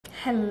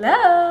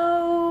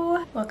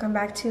Hello, welcome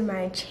back to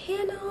my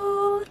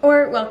channel,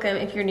 or welcome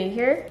if you're new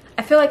here.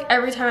 I feel like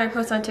every time I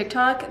post on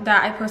TikTok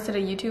that I posted a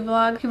YouTube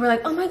vlog, people are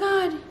like, oh my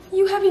god,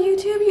 you have a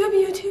YouTube, you have a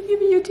YouTube, you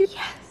have a YouTube.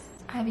 Yes,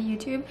 I have a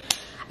YouTube.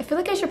 I feel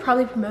like I should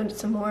probably promote it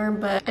some more,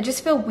 but I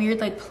just feel weird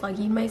like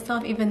plugging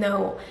myself, even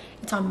though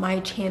it's on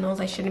my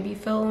channels. I shouldn't be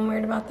feeling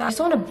weird about that. I just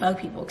don't want to bug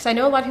people because I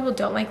know a lot of people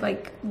don't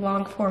like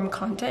long form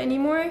content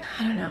anymore.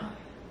 I don't know,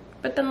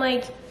 but then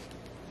like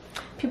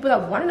people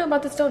that want to know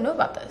about this don't know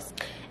about this.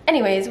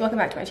 Anyways, welcome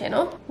back to my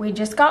channel. We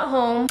just got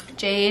home.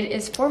 Jade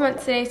is 4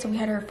 months today, so we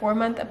had her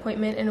 4-month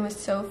appointment, and it was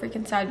so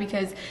freaking sad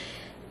because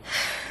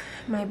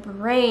my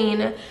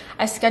brain,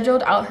 I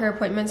scheduled out her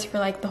appointments for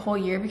like the whole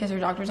year because her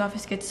doctor's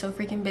office gets so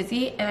freaking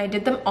busy, and I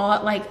did them all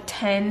at like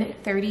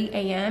 10:30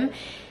 a.m.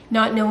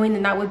 not knowing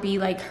that would be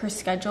like her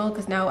schedule,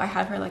 because now I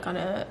have her like on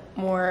a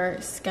more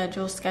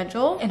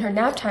schedule, and her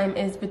nap time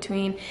is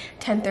between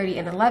 10:30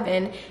 and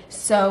 11.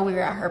 So we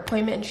were at her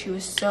appointment and she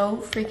was so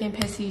freaking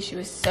pissy. She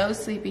was so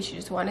sleepy. She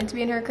just wanted to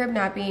be in her crib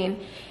napping.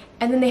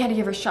 And then they had to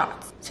give her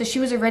shots. So she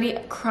was already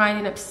crying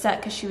and upset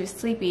because she was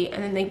sleepy,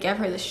 and then they gave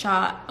her the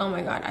shot. Oh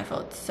my god, I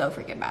felt so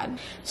freaking bad.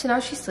 So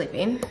now she's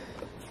sleeping,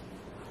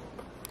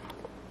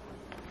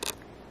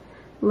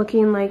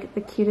 looking like the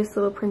cutest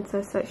little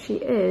princess that she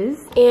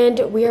is. And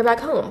we are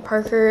back home.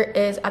 Parker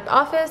is at the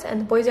office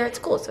and the boys are at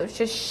school, so it's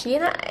just she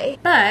and I.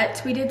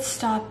 But we did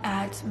stop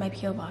at my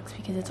P.O. box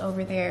because it's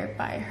over there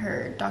by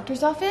her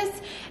doctor's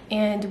office.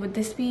 And would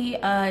this be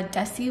a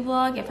Desi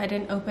vlog if I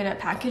didn't open up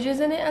packages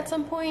in it at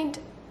some point?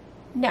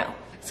 No.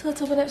 So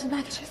let's open up some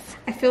packages.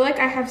 I feel like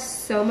I have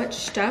so much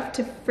stuff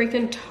to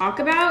freaking talk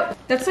about.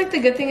 That's like the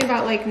good thing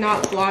about like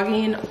not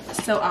vlogging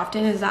so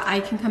often, is that I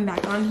can come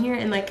back on here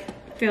and like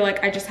feel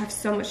like I just have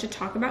so much to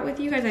talk about with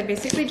you guys. I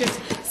basically just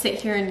sit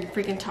here and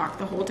freaking talk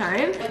the whole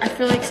time. I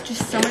feel like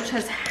just so much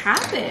has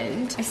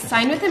happened. I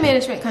signed with a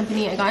management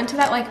company. I got into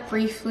that like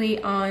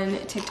briefly on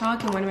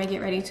TikTok and one of my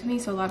Get Ready To Me,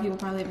 so a lot of people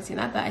probably haven't seen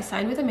that, but I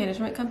signed with a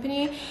management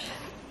company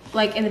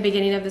like in the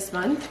beginning of this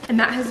month, and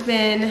that has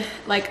been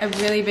like a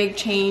really big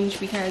change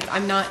because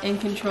I'm not in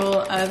control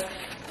of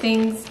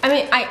things. I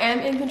mean, I am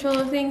in control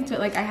of things, but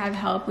like I have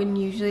help when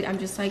usually I'm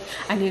just like,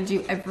 I need to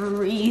do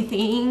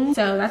everything.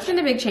 So that's been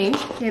a big change.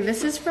 Okay,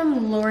 this is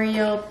from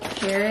L'Oreal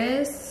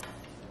Paris.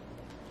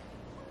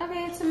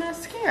 Okay, it's a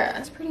mascara.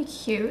 It's pretty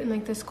cute in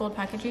like this gold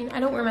packaging. I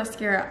don't wear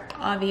mascara,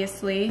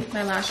 obviously,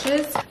 my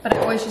lashes, but I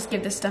always just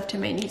give this stuff to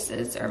my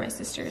nieces or my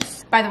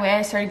sisters. By the way,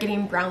 I started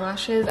getting brown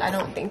lashes. I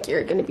don't think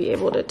you're gonna be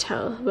able to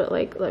tell, but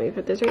like, let me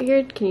put this right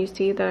here. Can you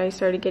see that I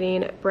started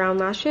getting brown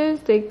lashes?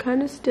 They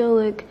kind of still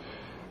look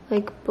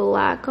like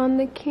black on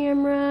the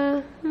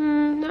camera.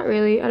 Not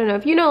really. I don't know.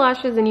 If you know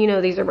lashes, then you know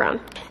these are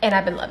brown. And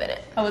I've been loving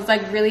it. I was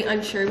like really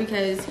unsure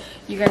because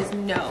you guys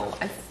know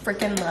I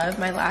freaking love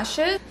my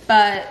lashes,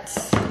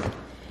 but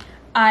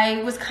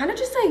I was kind of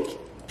just like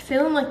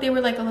feeling like they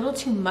were like a little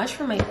too much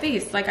for my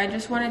face. Like I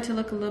just wanted to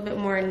look a little bit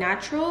more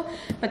natural,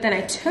 but then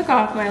I took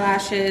off my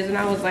lashes and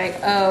I was like,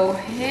 oh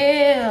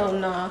hell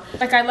no.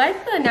 Like I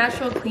like the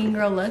natural clean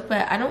girl look,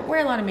 but I don't wear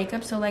a lot of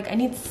makeup, so like I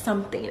need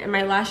something, and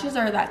my lashes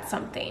are that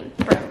something.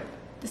 Bro,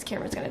 this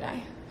camera's gonna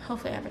die.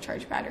 Hopefully I have a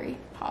charged battery.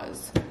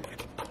 Pause.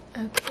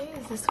 Okay,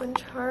 is this one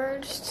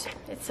charged?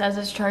 It says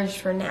it's charged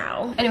for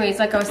now. Anyways,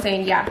 like I was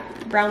saying, yeah,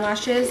 brown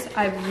lashes,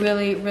 I've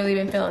really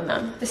been feeling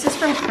them. This is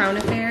from Crown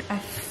Affair. I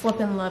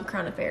flippin' love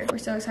Crown Affair. We're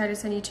so excited to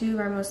send you 2 of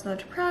our most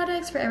loved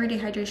products for everyday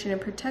hydration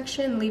and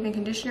protection: leave-in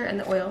conditioner and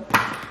the oil.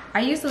 I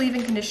use the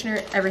leave-in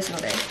conditioner every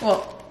single day.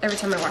 Well, every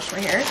time I wash my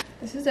hair.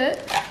 This is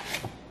it.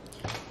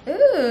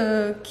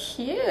 Ooh,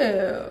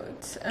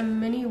 cute. A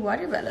mini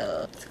water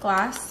bottle. It's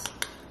glass.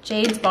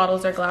 Jade's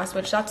bottles are glass,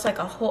 which that's like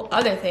a whole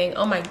other thing.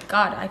 Oh my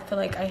god, I feel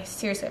like I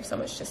seriously have so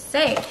much to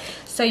say.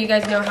 So you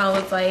guys know how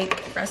it's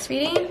like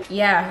breastfeeding?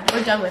 Yeah,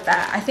 we're done with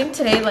that. I think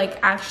today like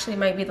actually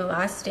might be the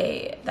last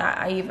day that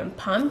I even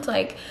pumped.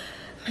 Like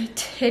my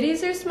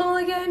titties are small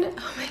again.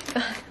 Oh my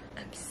god,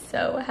 I'm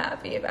so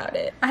happy about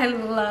it. I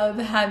love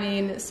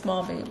having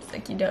small boobs,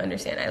 like you don't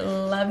understand. I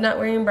love not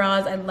wearing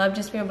bras. I love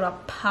just being able to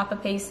pop a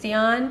pasty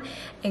on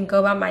and go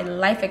about my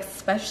life,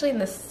 especially in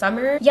the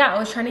summer. Yeah, I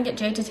was trying to get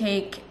Jade to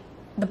take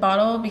the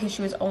bottle because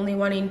she was only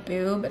wanting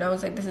boob, and I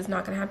was like, this is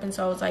not gonna happen.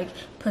 So I was like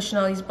pushing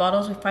all these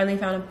bottles. We finally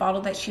found a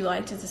bottle that she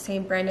liked. It's the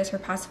same brand as her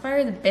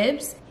pacifier, the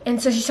Bibs.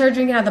 And so she started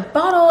drinking out of the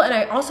bottle, and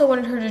I also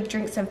wanted her to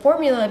drink some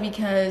formula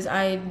because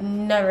I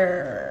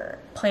never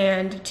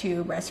planned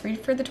to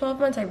breastfeed for the 12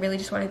 months. I really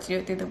just wanted to do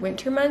it through the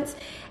winter months.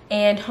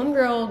 And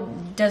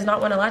homegirl does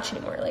not want to latch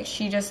anymore. Like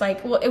she just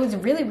like, well, it was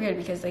really weird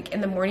because like in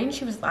the morning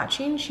she was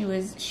latching,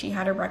 she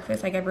had her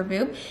breakfast, I gave her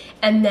boob,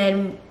 and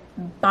then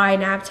by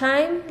nap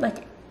time,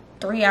 like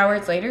 3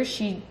 hours later,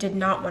 she did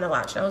not want to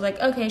latch. And I was like,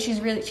 okay, she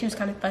was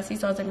kind of fussy.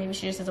 So I was like, maybe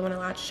she just doesn't want to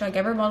latch. So I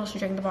gave her a bottle, she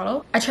drank the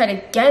bottle. I tried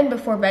again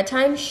before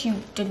bedtime. She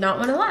did not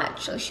want to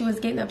latch. So she was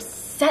getting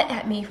upset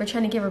at me for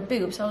trying to give her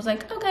boobs. So I was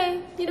like, okay,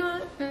 you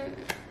know what?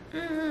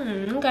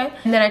 Okay.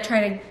 And then I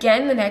tried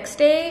again the next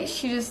day.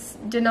 She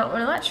just did not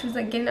want to latch. She was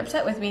like getting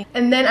upset with me.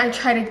 And then I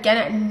tried again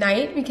at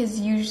night because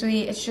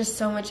usually it's just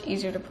so much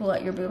easier to pull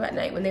out your boob at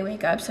night when they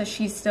wake up. So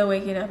she's still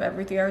waking up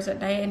every 3 hours at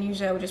night, and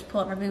usually I would just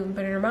pull out my boob and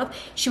put it in her mouth.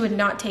 She would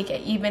not take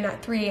it even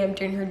at 3 a.m.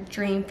 during her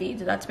dream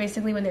feeds. That's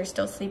basically when they're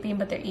still sleeping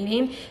but they're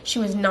eating. She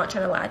was not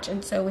trying to latch,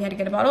 and so we had to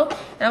get a bottle.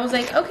 And I was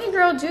like, okay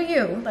girl, do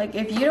you. Like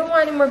if you don't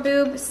want any more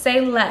boob,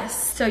 say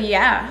less. So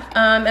yeah,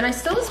 and I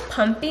still was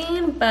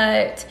pumping,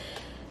 but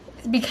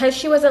because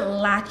she wasn't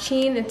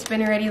latching, it's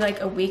been already like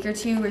a week or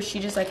 2 where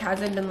she just like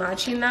hasn't been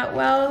latching that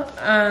well,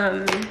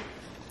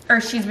 or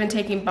she's been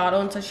taking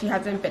bottle, and so she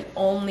hasn't been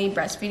only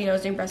breastfeeding. I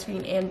was doing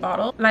breastfeeding and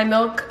bottle. My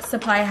milk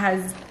supply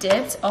has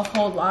dipped a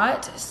whole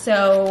lot,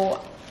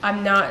 so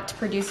I'm not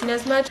producing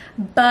as much.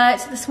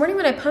 But this morning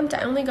when I pumped,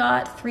 I only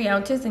got 3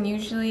 ounces, and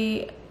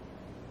usually,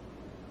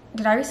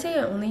 did I already say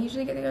I only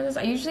usually get 3 ounces?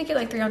 I usually get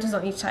like 3 ounces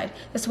on each side.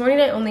 This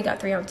morning I only got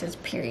 3 ounces,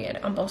 period,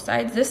 on both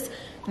sides.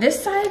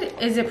 This side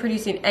isn't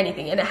producing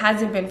anything, and it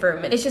hasn't been for a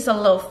minute. It's just a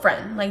little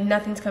friend, like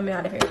nothing's coming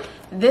out of here.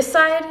 This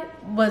side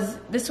was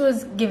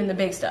giving the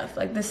big stuff.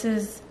 Like this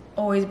has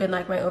always been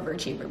like my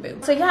overachiever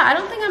boob. So yeah, I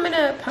don't think I'm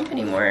gonna pump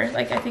anymore.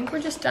 Like I think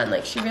we're just done.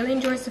 Like she really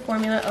enjoys the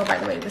formula. Oh, by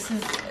the way, this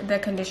is the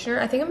conditioner.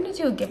 I think I'm gonna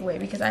do a giveaway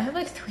because I have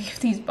like 3 of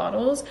these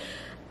bottles.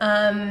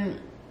 And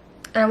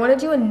I want to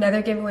do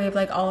another giveaway of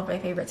like all of my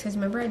favorites, because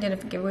remember I did a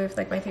giveaway of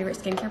like my favorite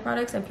skincare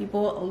products and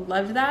people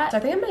loved that. So I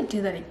think I might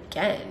do that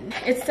again.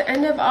 It's the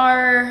end of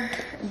our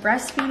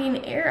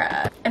breastfeeding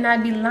era, and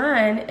I'd be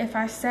lying if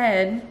I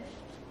said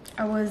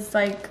I was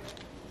like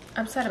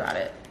upset about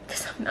it,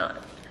 because I'm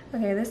not.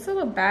 Okay, this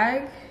little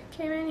bag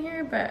came in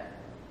here, but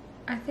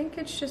I think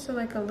it's just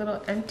like a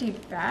little empty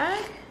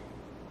bag.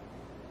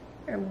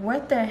 Or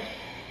what the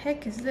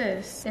heck is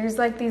this? There's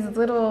like these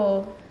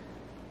little,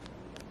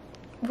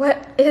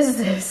 what is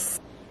this?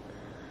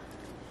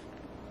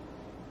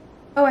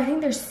 Oh, I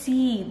think they're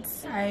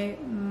seeds. I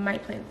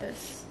might plant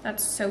this.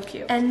 That's so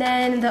cute. And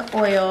then the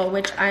oil,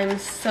 which I'm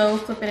so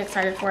flippin'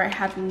 excited for. I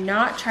have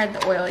not tried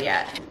the oil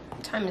yet.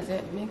 What time is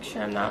it? Make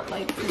sure I'm not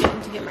like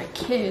forgetting to get my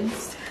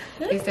kids.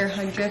 It's their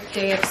 100th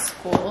day of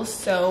school,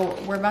 so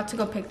we're about to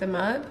go pick them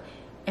up,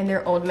 and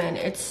they're old men.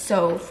 It's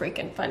so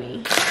freaking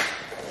funny.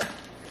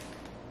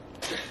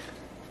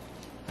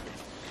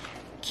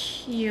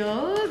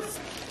 Cute.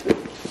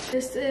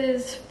 This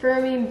is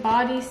firming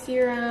body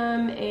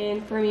serum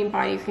and firming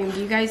body cream. Do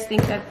you guys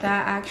think that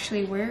that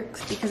actually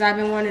works? Because I've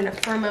been wanting to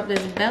firm up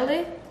this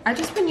belly. I've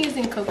just been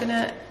using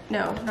coconut,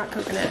 no, not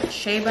coconut,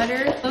 shea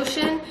butter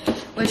lotion,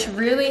 which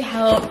really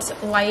helped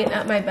lighten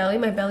up my belly.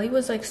 My belly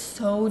was like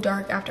so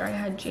dark after I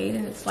had Jade,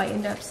 and it's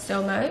lightened up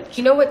so much.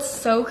 You know what's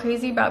so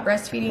crazy about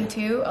breastfeeding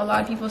too? A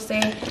lot of people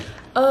say,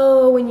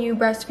 oh, when you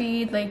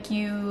breastfeed, like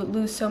you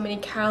lose so many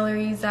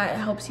calories that it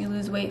helps you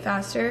lose weight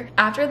faster.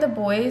 After the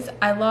boys,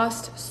 I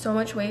lost so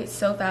much weight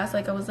so fast.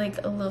 Like I was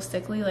like a little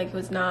sickly. Like it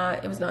was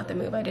not the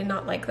move. I did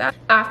not like that.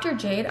 After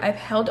Jade, I've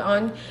held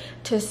on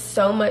to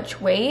so much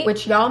weight,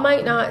 which y'all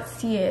might not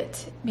see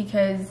it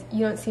because you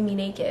don't see me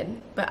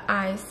naked, but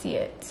I see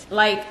it.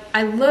 Like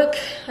I look,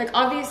 like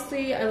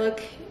obviously I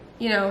look,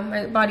 you know,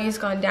 my body has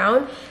gone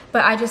down,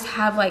 but I just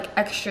have like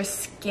extra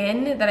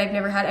skin that I've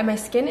never had. And my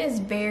skin is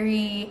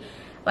very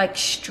like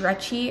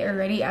stretchy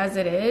already as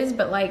it is,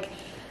 but like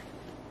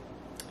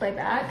my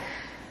back,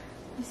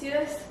 you see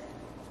this?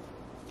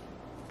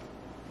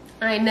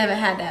 I never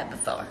had that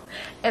before.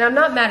 And I'm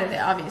not mad at it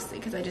obviously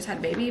because I just had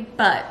a baby,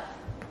 but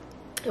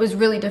it was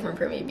really different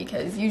for me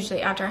because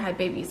usually after I had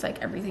babies,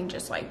 like everything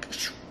just like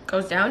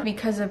goes down.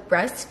 Because of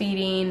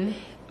breastfeeding,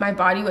 my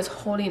body was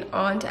holding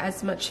on to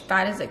as much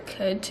fat as it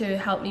could to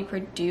help me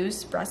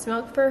produce breast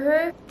milk for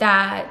her,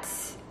 that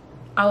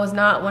I was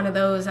not one of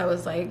those that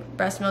was like,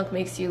 breast milk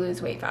makes you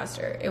lose weight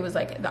faster. It was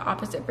like the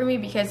opposite for me,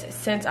 because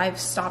since I've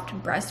stopped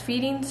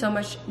breastfeeding so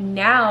much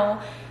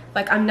now,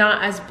 like I'm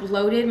not as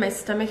bloated. My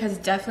stomach has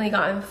definitely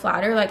gotten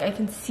flatter. Like I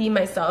can see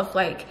myself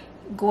like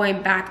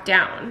going back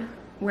down.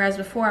 Whereas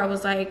before I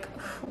was like,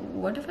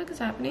 what the fuck is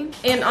happening?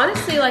 And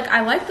honestly, like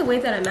I like the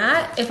weight that I'm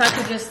at. If I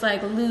could just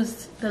like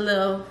lose the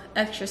little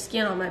extra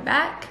skin on my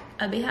back,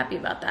 I'd be happy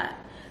about that.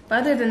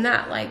 But other than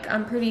that, like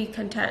I'm pretty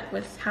content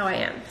with how I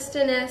am.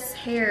 Kristiness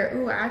hair.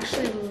 Ooh, I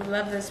actually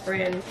love this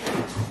brand.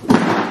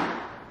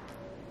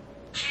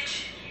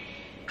 Kitchen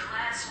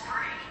Class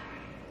Spray.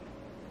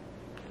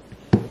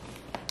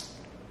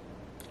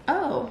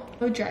 Oh,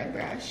 no dry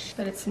brush,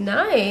 but it's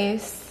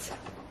nice.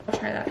 I'll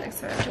try that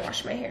next time I have to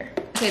wash my hair.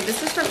 Okay,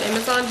 this is from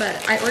Amazon,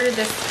 but I ordered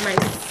this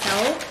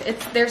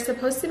myself. They're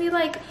supposed to be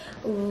like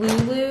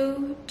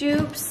Lulu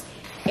dupes,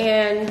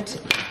 and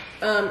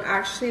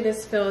actually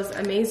this feels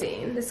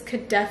amazing. This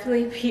could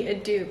definitely be a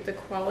dupe. The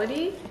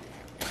quality,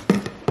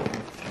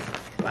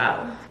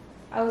 wow.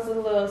 I was a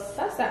little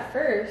sus at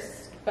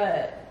first,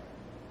 but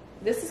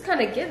this is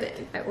kind of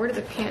given. I ordered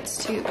the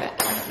pants too, but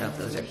I don't know if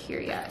those are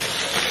here yet.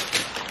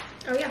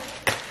 Oh yeah.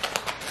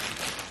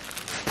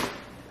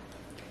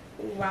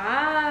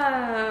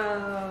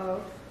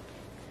 Wow,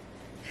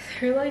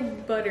 they're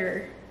like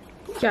butter.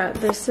 Yeah,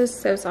 this is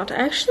so soft. I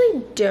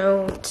actually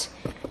don't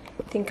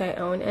think I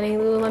own any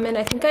Lululemon.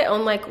 I think I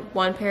own like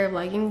one pair of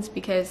leggings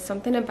because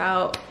something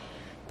about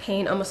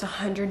paying almost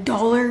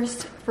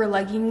 $100 for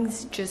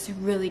leggings just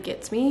really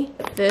gets me.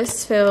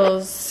 This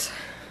feels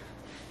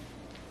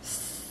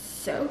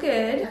so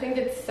good. I think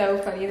it's so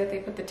funny that they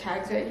put the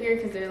tags right here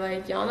because they're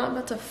like, y'all not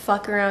about to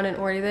fuck around and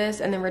order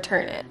this and then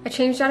return it. I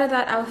changed out of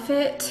that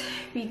outfit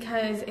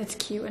because it's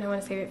cute and I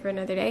want to save it for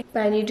another day.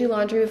 But I need to do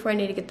laundry before I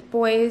need to get the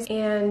boys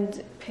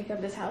and pick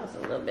up this house a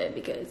little bit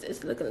because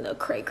it's looking a little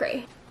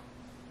cray-cray.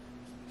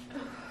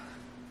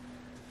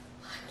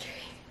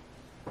 Laundry.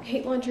 I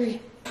hate laundry.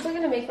 I'm also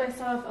gonna make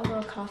myself a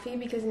little coffee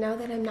because now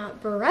that I'm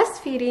not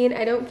breastfeeding,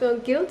 I don't feel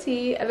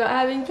guilty about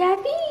having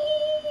caffeine.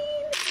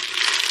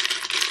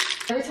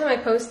 Every time I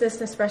post this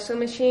Nespresso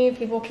machine,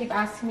 people keep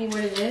asking me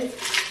what it is.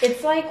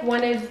 It's like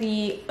one of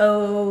the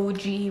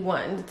OG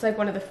ones. It's like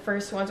one of the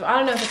first ones. Well, I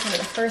don't know if it's one of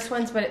the first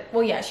ones, but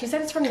well, yeah, she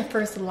said it's from the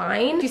first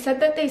line. She said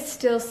that they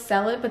still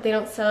sell it, but they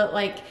don't sell it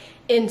like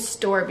in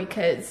store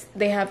because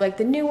they have like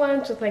the new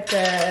ones with like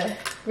the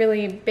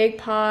really big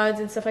pods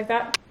and stuff like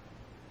that.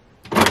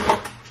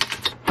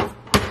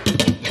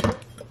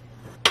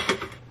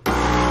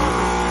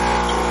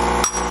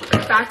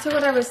 Back to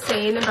what I was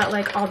saying about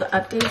like all the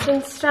updates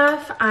and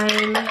stuff.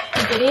 I'm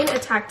getting a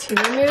tattoo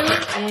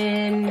removed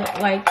in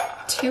like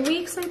 2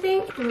 weeks, I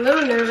think. I'm a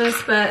little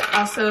nervous, but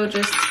also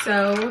just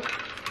so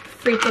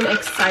freaking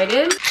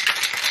excited.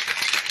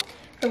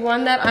 The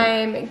one that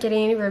I'm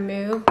getting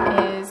removed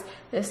is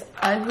this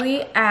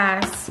ugly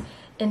ass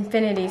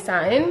infinity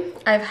sign.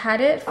 I've had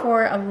it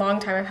for a long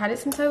time. I've had it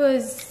since I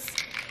was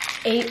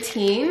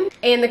 18.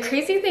 And the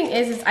crazy thing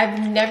is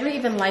I've never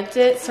even liked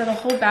it. So the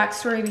whole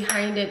backstory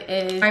behind it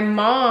is my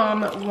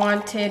mom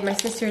wanted my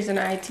sisters and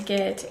I to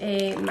get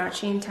a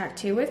matching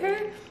tattoo with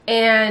her.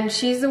 And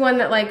she's the one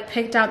that like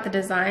picked out the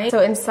design.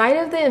 So inside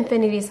of the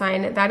infinity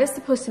sign, that is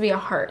supposed to be a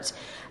heart.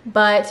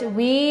 But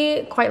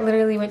we quite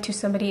literally went to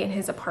somebody in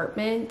his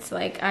apartment.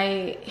 Like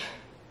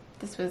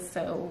this was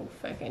so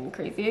fucking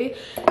crazy.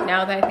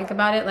 Now that I think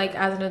about it, like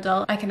as an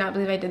adult, I cannot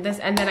believe I did this.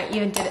 And then I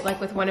even did it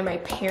like with one of my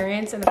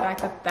parents, and the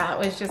fact that that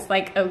was just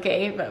like,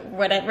 okay, but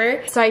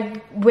whatever. So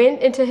I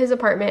went into his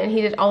apartment and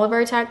he did all of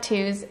our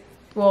tattoos.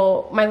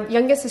 Well, my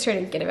youngest sister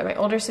didn't get it, but my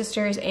older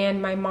sisters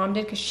and my mom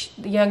did because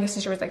the youngest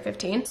sister was like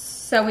 15.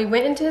 So we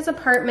went into his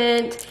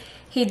apartment.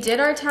 He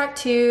did our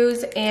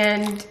tattoos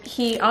and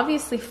he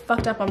obviously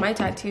fucked up on my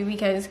tattoo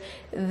because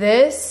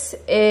this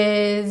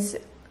is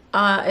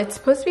it's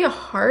supposed to be a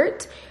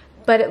heart,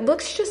 but it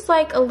looks just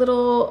like a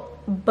little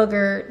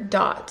booger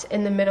dot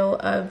in the middle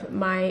of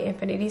my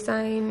infinity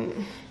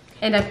sign.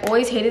 And I've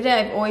always hated it.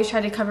 I've always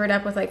tried to cover it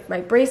up with like my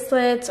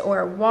bracelets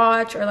or a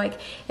watch, or like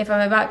if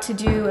I'm about to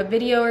do a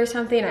video or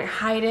something, I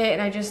hide it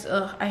and I just,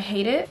 I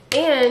hate it.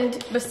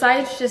 And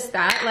besides just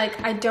that, like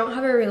I don't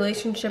have a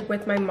relationship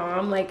with my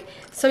mom. Like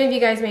some of you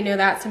guys may know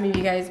that, some of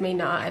you guys may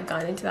not. I've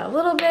gone into that a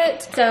little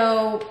bit.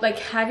 So like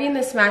having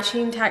this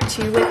matching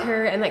tattoo with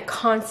her and like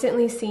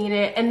constantly seeing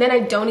it, and then I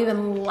don't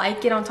even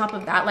like it on top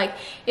of that. Like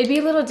it'd be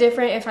a little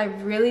different if I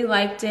really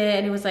liked it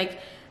and it was like,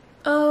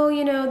 oh,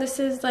 you know, this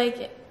is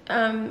like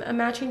a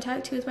matching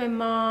tattoo with my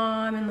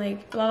mom and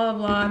like blah blah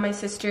blah, my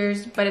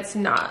sisters, but it's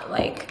not.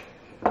 Like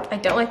I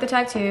don't like the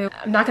tattoo.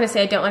 I'm not gonna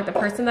say I don't like the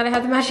person that I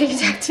have the matching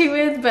tattoo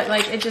with, but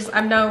like it just,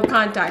 I'm no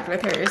contact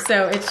with her,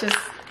 so it's just,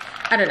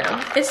 I don't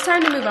know. It's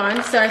time to move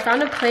on. So I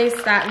found a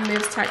place that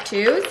moves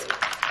tattoos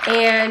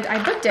and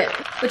I booked it,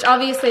 which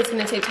obviously it's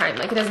gonna take time.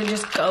 Like it doesn't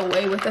just go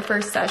away with the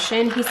first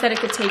session. He said it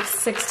could take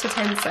 6 to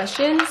 10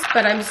 sessions,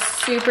 but I'm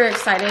super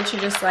excited to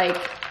just like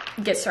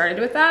get started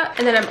with that.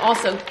 And then I'm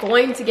also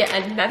going to get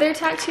another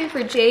tattoo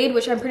for Jade,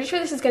 which I'm pretty sure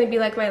this is going to be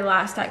like my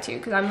last tattoo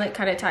because I'm like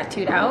kind of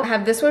tattooed out. I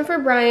have this one for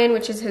Brian,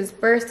 which is his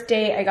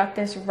birthday. I got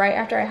this right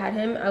after I had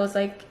him. I was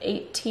like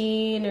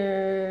 18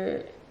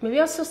 or maybe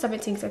I was still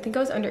 17 because I think I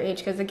was underage,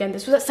 because again,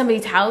 this was at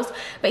somebody's house,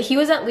 but he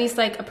was at least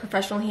like a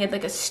professional. He had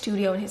like a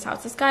studio in his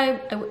house. This guy,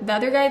 the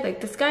other guy,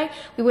 like this guy,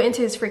 we went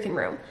into his freaking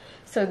room.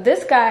 So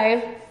this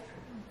guy,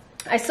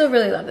 I still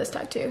really love this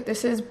tattoo.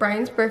 This is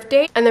Brian's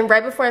birthday. And then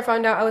right before I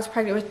found out I was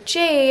pregnant with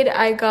Jade,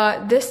 I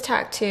got this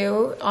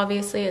tattoo.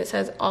 Obviously it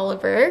says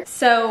Oliver.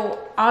 So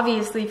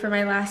obviously for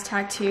my last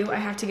tattoo, I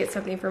have to get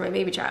something for my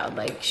baby child.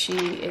 Like she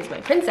is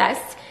my princess.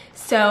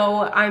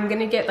 So I'm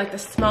gonna get like the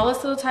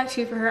smallest little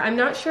tattoo for her. I'm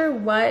not sure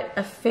what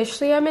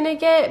officially I'm gonna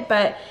get,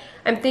 but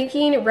I'm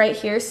thinking right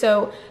here.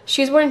 So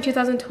she was born in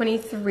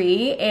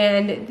 2023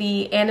 and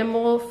the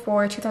animal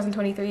for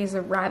 2023 is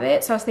a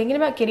rabbit. So I was thinking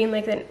about getting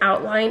like an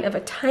outline of a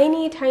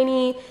tiny,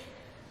 tiny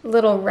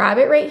little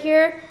rabbit right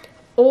here.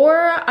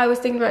 Or I was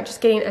thinking about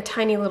just getting a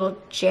tiny little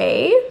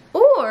J.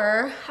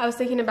 Or I was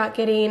thinking about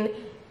getting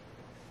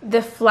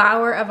the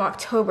flower of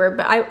October,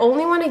 but I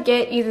only want to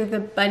get either the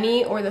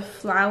bunny or the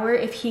flower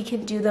if he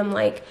can do them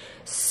like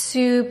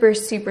super,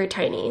 super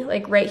tiny,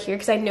 like right here,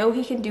 because I know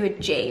he can do a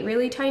J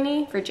really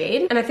tiny for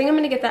Jade. And I think I'm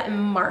gonna get that in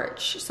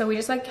March. So we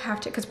just like have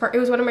to, because it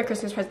was one of my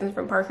Christmas presents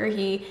from Parker.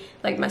 He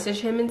like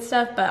messaged him and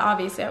stuff, but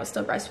obviously I was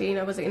still breastfeeding.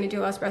 I wasn't gonna do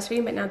while I was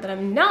breastfeeding, but now that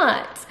I'm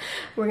not,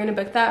 we're gonna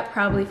book that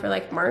probably for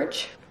like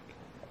March.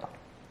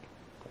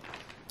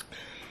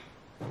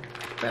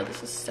 Bro,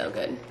 this is so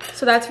good.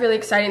 So that's really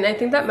exciting. I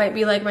think that might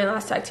be like my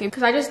last tattoo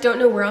because I just don't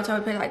know where else I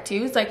would put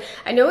tattoos. Like,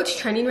 I know it's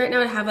trending right now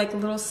to have like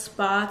little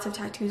spots of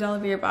tattoos all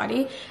over your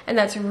body, and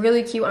that's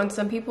really cute on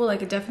some people.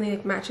 Like, it definitely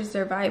like matches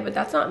their vibe, but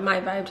that's not my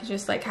vibe to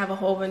just like have a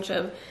whole bunch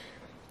of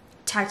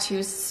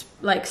tattoos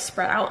like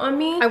spread out on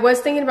me. I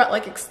was thinking about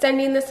like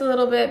extending this a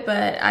little bit,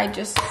 but I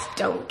just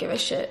don't give a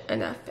shit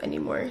enough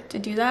anymore to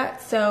do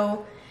that.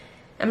 So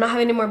I'm not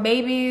having any more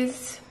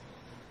babies.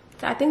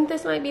 So I think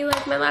this might be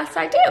like my last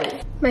tattoo.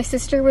 My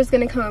sister was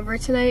gonna come over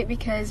tonight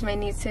because my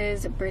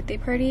niece's birthday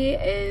party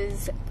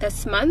is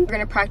this month. We're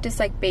gonna practice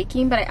like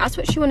baking, but I asked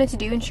what she wanted to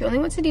do and she only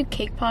wants to do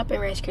cake pop and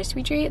Rice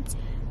Krispie treats.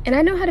 And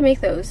I know how to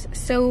make those,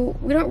 so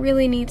we don't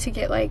really need to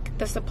get like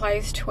the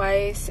supplies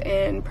twice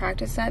and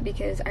practice that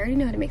because I already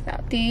know how to make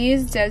that.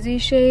 These Desi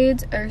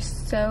shades are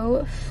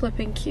so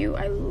flipping cute.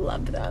 I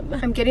love them.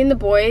 I'm getting the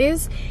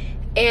boys,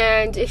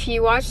 and if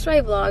you watched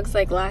my vlogs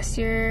like last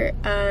year,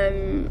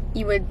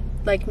 you would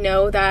like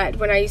know that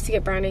when I used to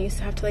get Brian, I used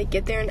to have to like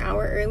get there an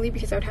hour early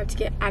because I would have to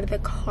get out of the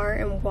car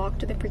and walk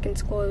to the freaking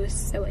school. It was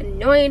so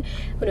annoying.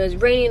 When it was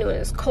raining, when it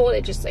was cold,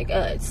 it just like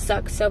it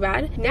sucked so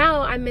bad.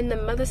 Now I'm in the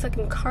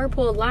motherfucking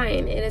carpool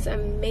line. It is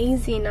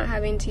amazing not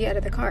having to get out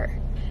of the car.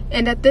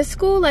 And at this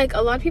school, like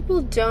a lot of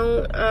people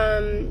don't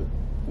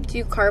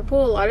do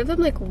carpool. A lot of them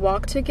like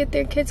walk to get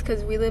their kids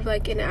because we live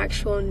like in an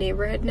actual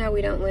neighborhood now.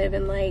 We don't live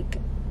in like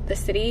the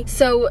city,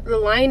 so the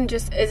line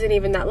just isn't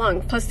even that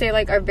long. Plus they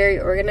like are very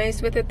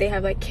organized with it. They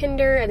have like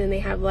kinder, and then they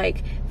have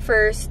like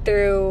first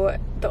through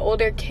the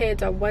older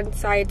kids on one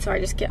side, so I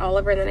just get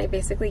Oliver, and then I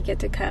basically get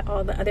to cut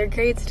all the other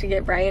grades to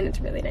get Brian.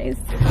 It's really nice.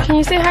 Can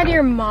you say hi to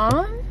your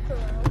mom?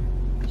 Hello.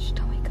 Shh,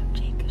 don't wake up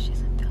Jake because she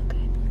doesn't feel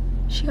good.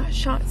 She got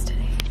shots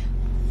today.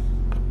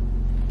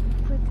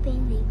 With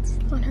band-aids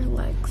on her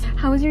legs.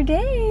 How was your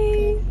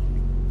day?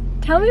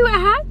 Tell me what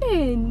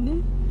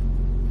happened.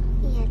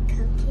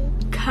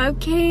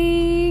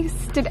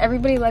 Cupcakes. Did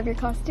everybody love your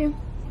costume?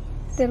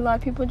 Did a lot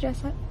of people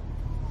dress up?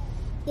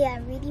 Yeah,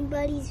 reading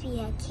buddies. We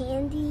had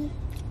candy.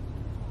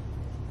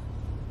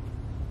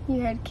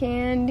 You had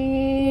candy.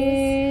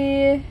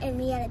 Yes. And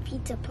we had a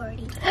pizza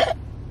party.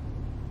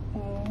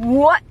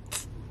 What?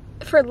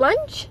 For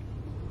lunch?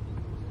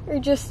 Or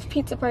just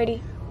pizza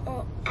party?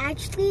 Oh,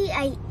 actually,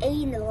 I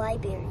ate in the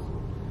library.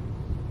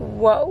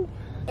 Whoa.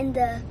 And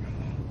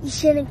you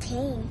shouldn't have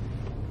came.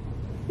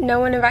 No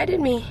one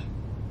invited me.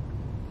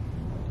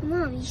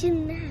 Mom, you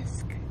shouldn't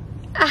ask.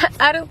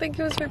 I don't think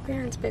it was for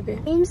parents, baby.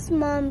 James'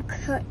 mom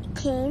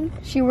came.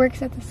 She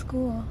works at the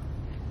school.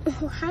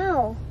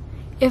 How?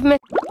 If Miss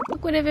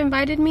would have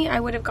invited me,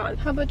 I would have gone.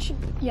 How about you?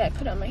 Yeah, I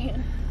put it on my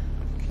hand.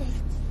 Okay.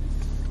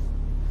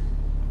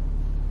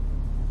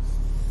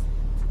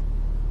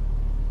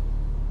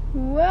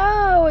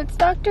 Whoa, it's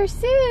Dr.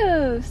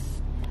 Seuss.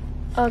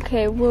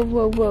 Okay, whoa,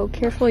 whoa, whoa.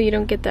 Careful you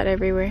don't get that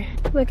everywhere.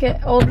 Look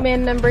at old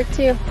man number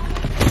 2.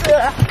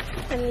 Ugh.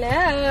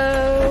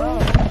 Hello.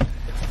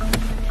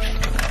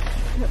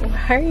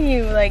 Why are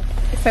you like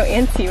so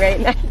antsy right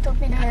now? He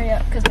told me to hurry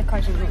up because the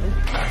cars are moving.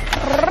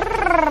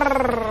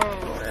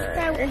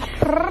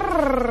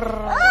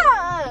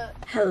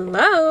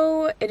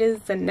 Hello. It is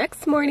the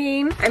next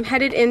morning. I'm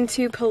headed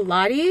into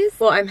Pilates.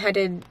 Well, I'm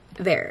headed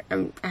there.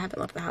 I haven't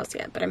left the house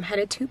yet, but I'm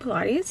headed to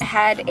Pilates. I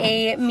had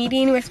a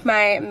meeting with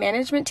my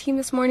management team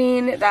this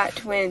morning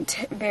that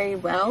went very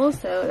well,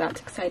 so that's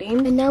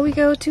exciting. And now we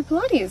go to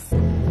Pilates.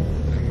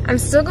 I'm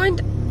still going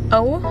to,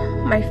 oh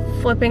my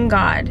flipping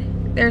God.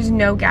 There's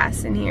no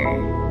gas in here.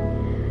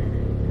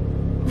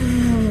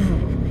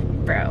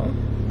 Bro.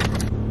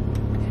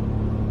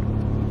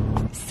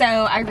 So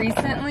I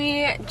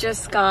recently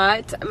just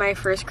got my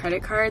first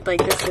credit card.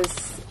 Like this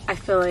is, I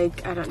feel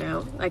like, I don't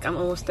know, like I'm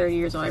almost 30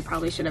 years old. I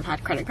probably should have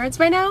had credit cards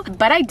by now,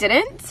 but I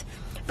didn't.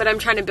 But I'm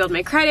trying to build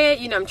my credit,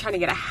 you know, I'm trying to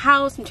get a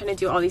house, I'm trying to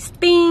do all these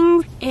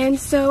things. And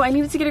so I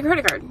needed to get a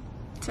credit card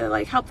to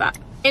like help that.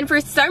 And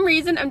for some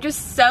reason, I'm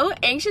just so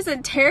anxious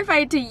and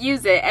terrified to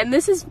use it. And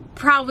this is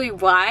probably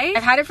why.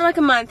 I've had it for like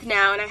a month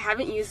now and I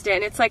haven't used it.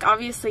 And it's like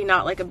obviously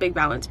not like a big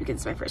balance because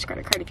it's my first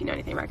credit card. If you know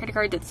anything about credit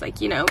cards, it's like,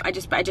 you know, I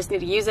just need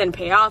to use it and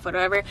pay off,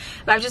 whatever.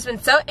 But I've just been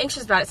so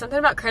anxious about it. Something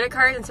about credit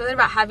cards and something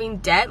about having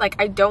debt. Like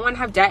I don't want to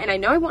have debt, and I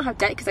know I won't have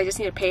debt because I just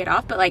need to pay it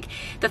off. But like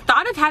the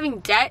thought of having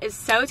debt is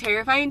so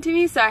terrifying to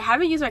me. So I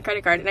haven't used my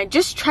credit card, and I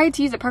just tried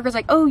to use it. Parker's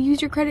like, oh, use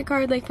your credit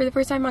card like for the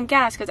first time on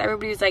gas, because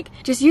everybody was like,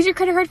 just use your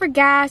credit card for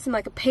gas, and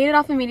like I paid it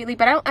off immediately.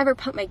 But I don't ever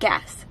pump my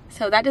gas,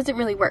 so that doesn't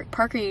really work.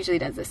 Parker usually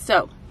does this.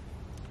 So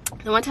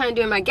the one time I'm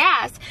doing my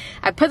gas,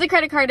 I put the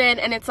credit card in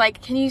and it's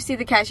like, can you see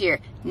the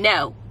cashier?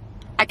 No,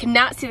 I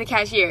cannot see the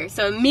cashier.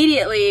 So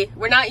immediately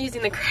we're not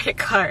using the credit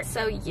card.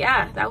 So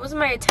yeah, that was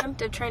my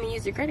attempt of trying to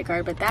use the credit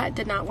card, but that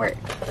did not work.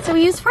 So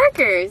we used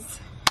Parker's.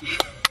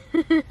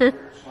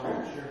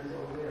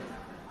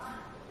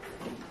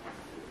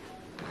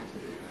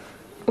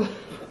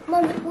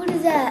 Mom, what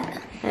is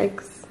that?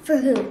 Eggs. For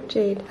who?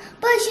 Jade.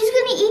 But she's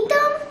gonna eat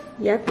them?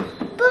 Yep.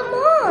 But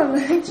Mom,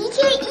 she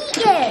can't eat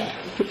it.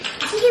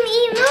 She can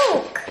eat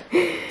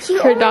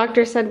milk. Her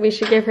doctor said we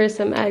should give her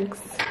some eggs.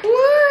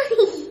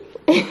 Why?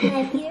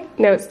 Right here?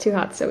 No, it's too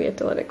hot, so we have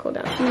to let it cool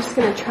down. She's just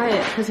gonna try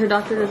it because her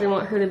doctor doesn't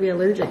want her to be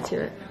allergic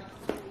to it.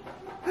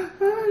 Oh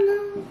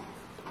no.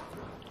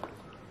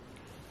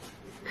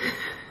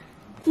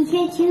 You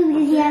can't chew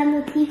because you have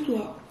no teeth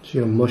yet.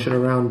 She's gonna mush it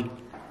around.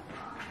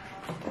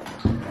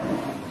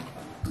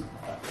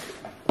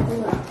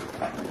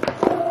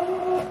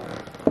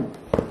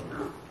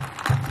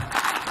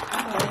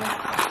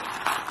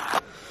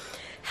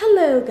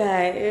 Hello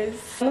guys.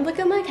 I'm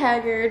looking like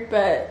haggard,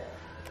 but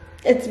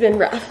it's been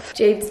rough.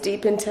 Jade's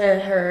deep into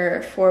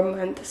her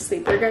 4-month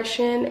sleep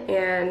regression,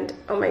 and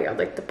oh my god,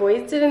 like the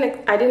boys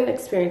I didn't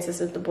experience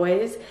this with the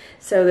boys,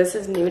 so this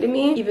is new to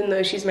me, even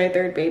though she's my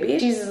 3rd baby.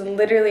 She's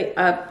literally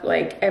up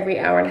like every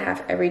hour and a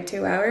half, every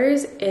 2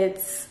 hours.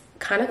 It's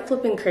kind of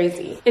flipping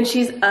crazy. And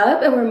she's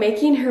up and we're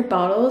making her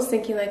bottles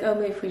thinking like, oh,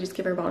 maybe if we just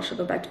give her a bottle, she'll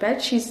go back to bed.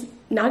 She's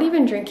not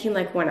even drinking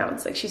like 1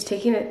 ounce. Like she's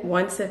taking it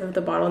 1 sip of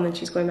the bottle and then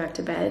she's going back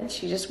to bed.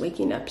 She's just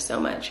waking up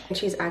so much. And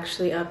she's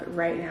actually up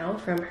right now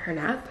from her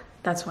nap.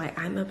 That's why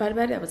I'm up out of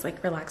bed. I was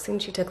like relaxing.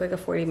 She took like a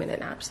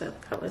 40-minute nap, so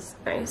that was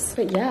nice.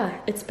 But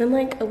yeah, it's been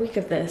like a week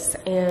of this,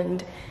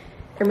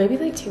 or maybe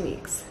like 2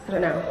 weeks. I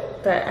don't know.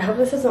 But I hope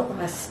this doesn't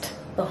last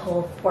the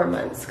whole 4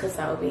 months because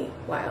that would be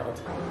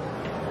wild.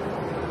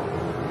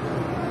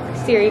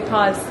 Siri,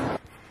 pause.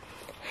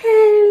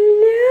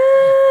 Hello.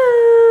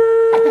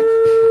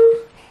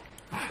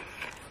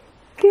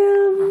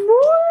 Good morning.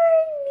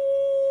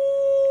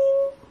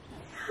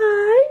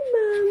 Hi,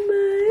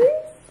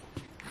 mamas.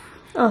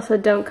 Also,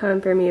 don't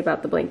come for me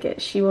about the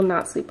blanket. She will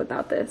not sleep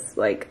without this.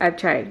 Like, I've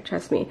tried,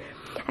 trust me.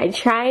 I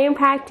try and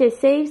practice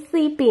safe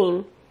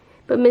sleeping,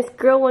 but Miss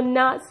Girl will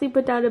not sleep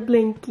without a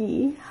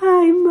blankie.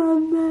 Hi,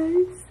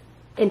 mamas.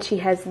 And she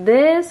has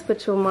this,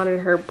 which will monitor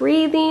her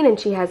breathing, and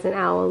she has an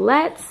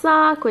owlette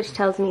sock, which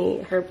tells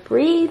me her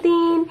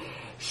breathing.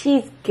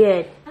 She's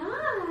good.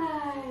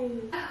 Hi.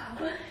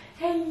 Oh,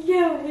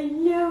 hello,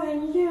 hello,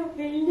 hello,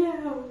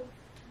 hello.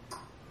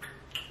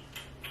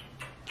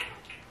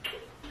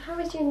 How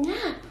was your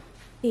nap?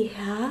 Say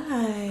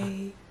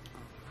hi.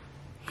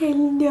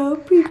 Hello,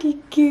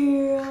 pretty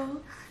girl.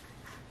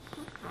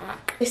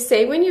 They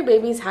say when your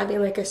baby's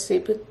having like a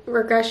sleep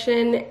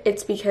regression,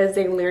 it's because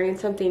they're learning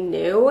something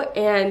new,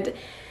 and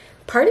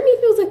part of me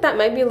feels like that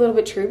might be a little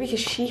bit true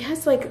because she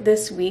has like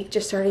this week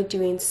just started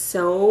doing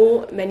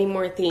so many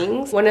more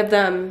things. One of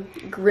them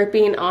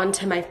gripping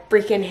onto my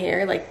freaking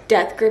hair, like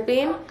death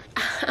gripping.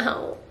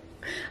 Ow.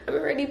 I'm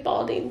already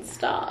balding,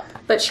 stop.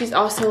 But she's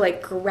also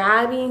like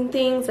grabbing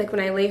things. Like when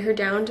I lay her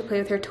down to play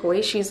with her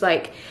toys, she's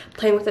like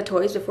playing with the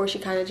toys. Before she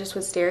kind of just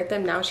would stare at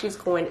them. Now she's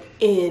going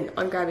in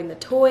on grabbing the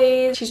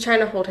toys. She's trying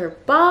to hold her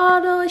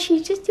bottle.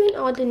 She's just doing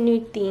all the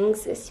new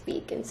things this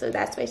week. And so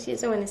that's why she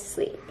doesn't want to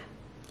sleep.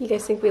 You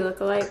guys think we look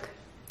alike?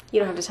 You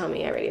don't have to tell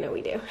me, I already know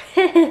we do.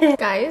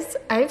 Guys,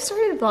 I've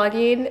started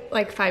vlogging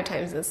like 5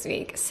 times this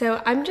week.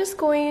 So I'm just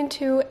going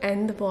to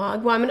end the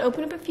vlog. Well, I'm gonna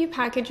open up a few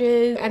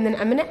packages and then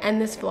I'm gonna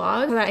end this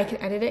vlog so that I can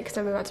edit it because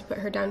I'm about to put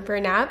her down for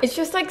a nap. It's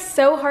just like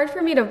so hard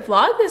for me to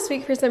vlog this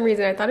week for some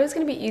reason. I thought it was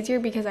gonna be easier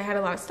because I had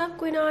a lot of stuff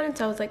going on, and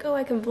so I was like, oh,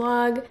 I can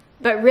vlog.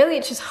 But really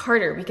it's just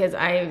harder because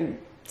I'm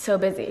so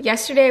busy.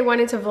 Yesterday I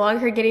wanted to vlog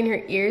her getting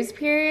her ears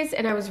pierced,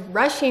 and I was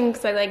rushing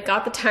because I like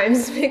got the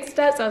times mixed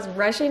up, so I was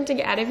rushing to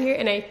get out of here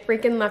and I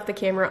freaking left the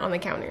camera on the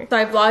counter. So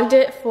I vlogged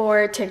it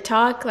for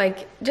TikTok,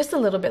 like just a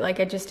little bit, like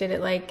I just did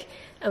it like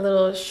a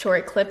little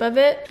short clip of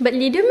it. But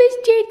little Miss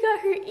Jade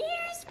got her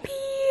ears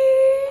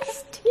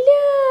pierced.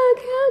 Look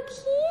how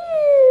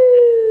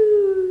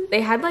cute. They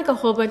had like a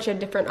whole bunch of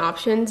different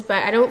options,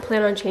 but I don't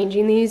plan on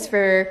changing these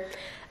for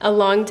a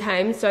long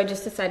time, so I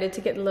just decided to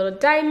get a little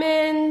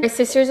diamond. My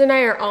sisters and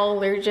I are all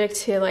allergic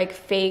to like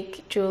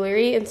fake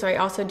jewelry, and so I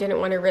also didn't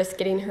want to risk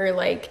getting her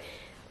like,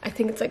 I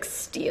think it's like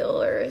steel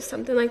or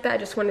something like that. I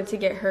just wanted to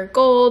get her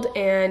gold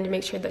and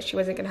make sure that she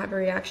wasn't gonna have a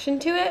reaction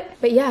to it.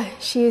 But yeah,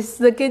 she's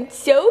looking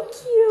so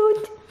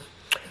cute.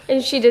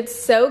 And she did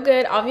so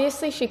good.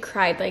 Obviously she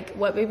cried. Like,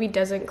 what baby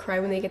doesn't cry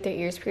when they get their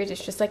ears pierced?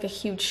 It's just like a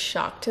huge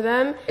shock to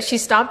them. She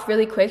stopped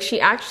really quick. She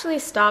actually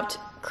stopped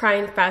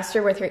crying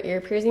faster with her ear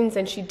piercings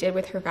than she did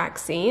with her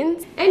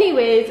vaccines.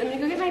 Anyways, I'm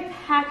gonna go get my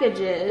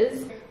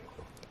packages.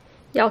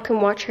 Y'all can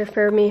watch her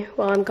for me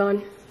while I'm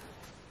gone.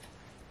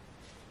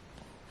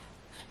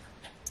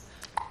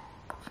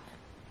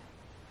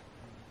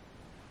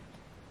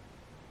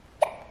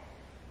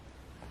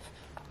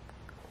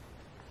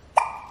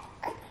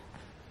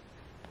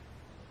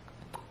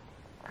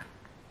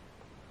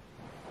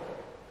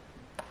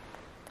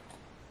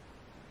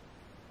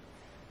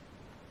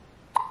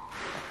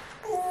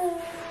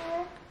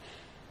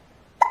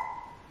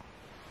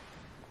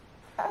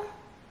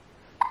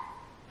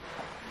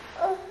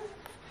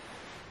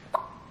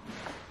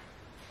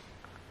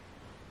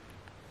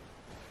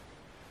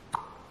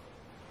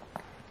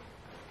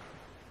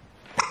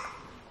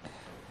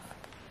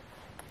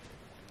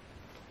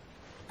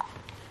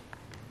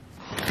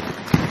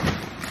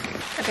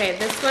 Okay,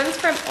 this one's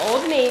from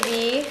Old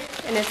Navy,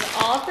 and it's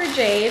all for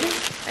Jade.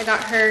 I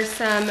got her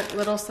some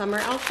little summer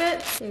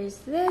outfits. There's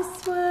this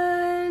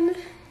one.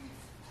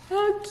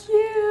 How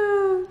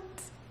cute.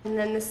 And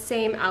then the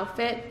same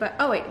outfit, but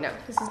oh wait, no,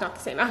 this is not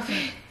the same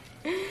outfit.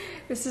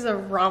 This is a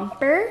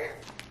romper.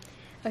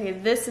 Okay,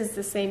 this is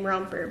the same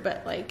romper,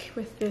 but like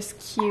with this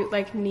cute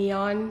like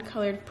neon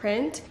colored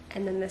print.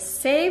 And then the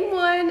same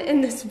one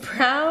in this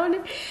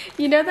brown.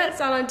 You know that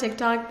sound on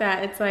TikTok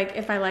that it's like,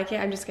 if I like it,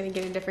 I'm just gonna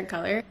get a different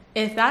color.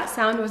 If that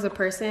sound was a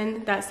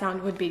person, that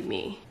sound would be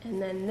me.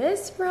 And then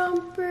this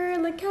romper,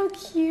 look how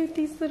cute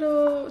these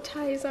little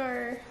ties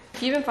are.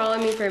 If you've been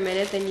following me for a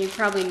minute, then you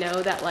probably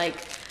know that like,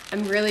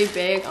 I'm really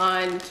big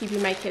on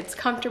keeping my kids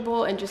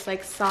comfortable and just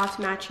like soft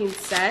matching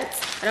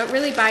sets. I don't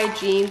really buy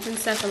jeans and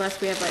stuff unless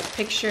we have like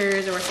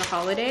pictures or it's a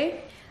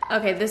holiday.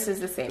 Okay, this is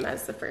the same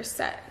as the first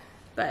set,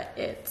 but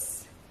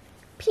it's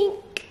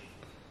pink.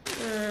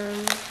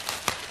 I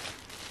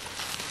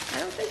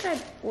don't think I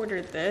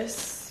ordered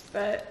this,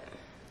 but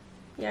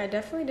yeah, I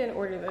definitely didn't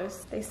order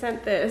this. They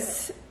sent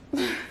this.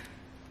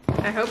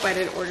 I hope I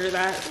didn't order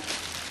that,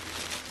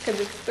 because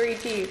it's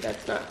 3T,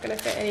 that's not gonna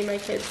fit any of my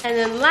kids. And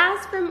then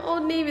last from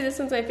Old Navy, this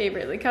one's my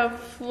favorite. Look how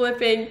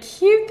flippin'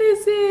 cute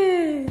this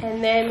is.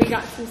 And then we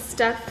got some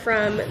stuff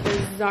from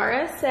the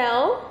Zara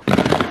sale.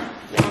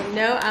 Y'all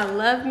know I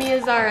love me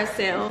a Zara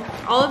sale.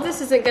 All of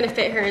this isn't gonna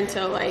fit her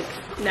until like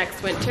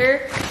next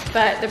winter,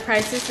 but the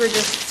prices were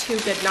just too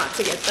good not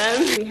to get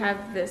them. We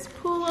have this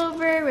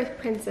pullover with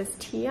Princess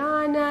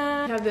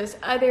Tiana. We have this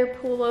other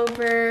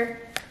pullover.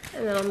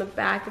 And then on the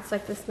back, it's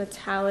like this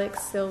metallic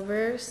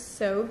silver,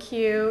 so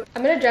cute.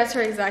 I'm gonna dress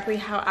her exactly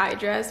how I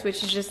dress,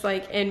 which is just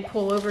like in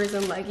pullovers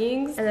and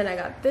leggings. And then I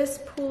got this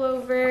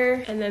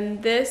pullover, and then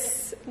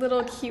this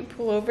little cute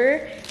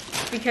pullover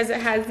because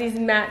it has these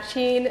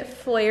matching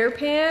flare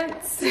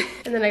pants.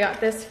 And then I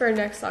got this for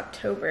next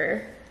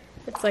October.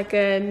 It's like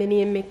a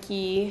Minnie and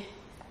Mickey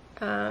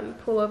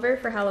pullover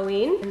for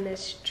Halloween. And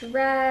this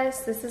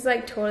dress, this is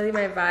like totally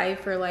my vibe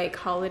for like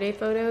holiday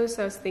photos.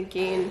 So I was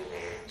thinking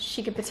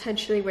she could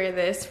potentially wear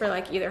this for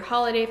like either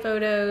holiday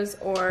photos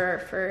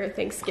or for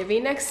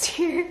Thanksgiving next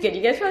year. Good,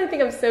 you guys probably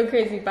think I'm so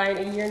crazy buying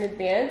a year in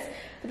advance,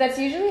 but that's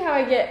usually how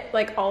I get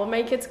like all of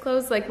my kids'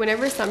 clothes. Like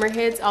whenever summer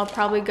hits, I'll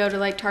probably go to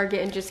like Target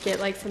and just get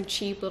like some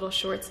cheap little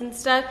shorts and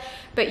stuff.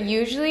 But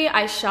usually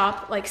I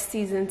shop like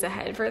seasons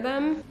ahead for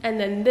them. And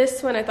then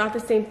this one, I thought the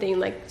same thing.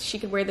 Like she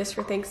could wear this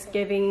for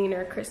Thanksgiving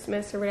or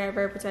Christmas or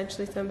whatever,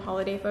 potentially some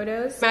holiday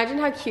photos. Imagine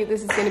how cute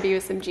this is gonna be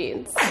with some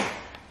jeans.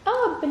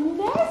 Oh,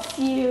 bless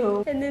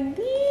you. And then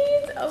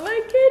these, oh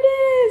my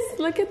goodness.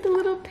 Look at the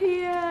little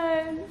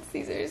pants.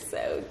 These are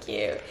so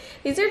cute.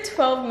 These are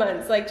 12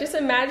 months. Like just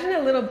imagine a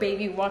little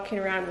baby walking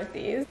around with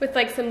these, with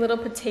like some little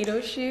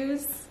potato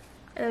shoes.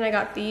 And then I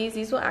got these.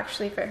 These will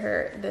actually fit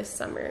her this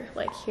summer,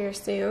 like here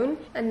soon.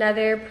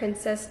 Another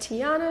Princess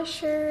Tiana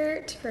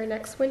shirt for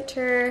next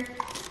winter.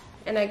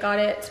 And I got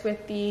it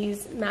with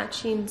these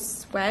matching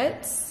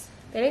sweats.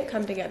 They didn't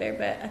come together,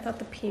 but I thought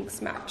the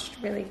pinks matched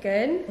really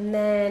good. And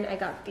then I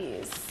got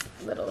these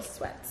little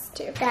sweats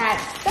too.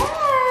 That's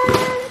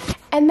that.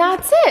 And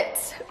that's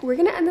it. We're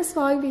gonna end this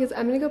vlog because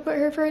I'm gonna go put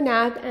her for a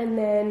nap and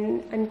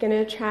then I'm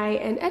gonna try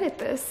and edit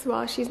this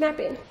while she's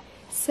napping.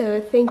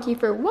 So thank you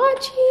for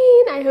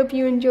watching. I hope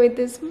you enjoyed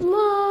this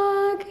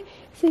vlog.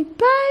 Say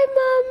bye,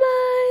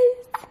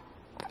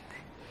 mamas.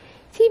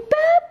 Say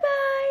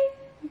bye-bye.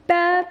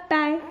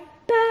 Bye-bye.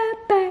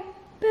 Bye-bye.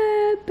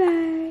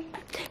 Bye-bye.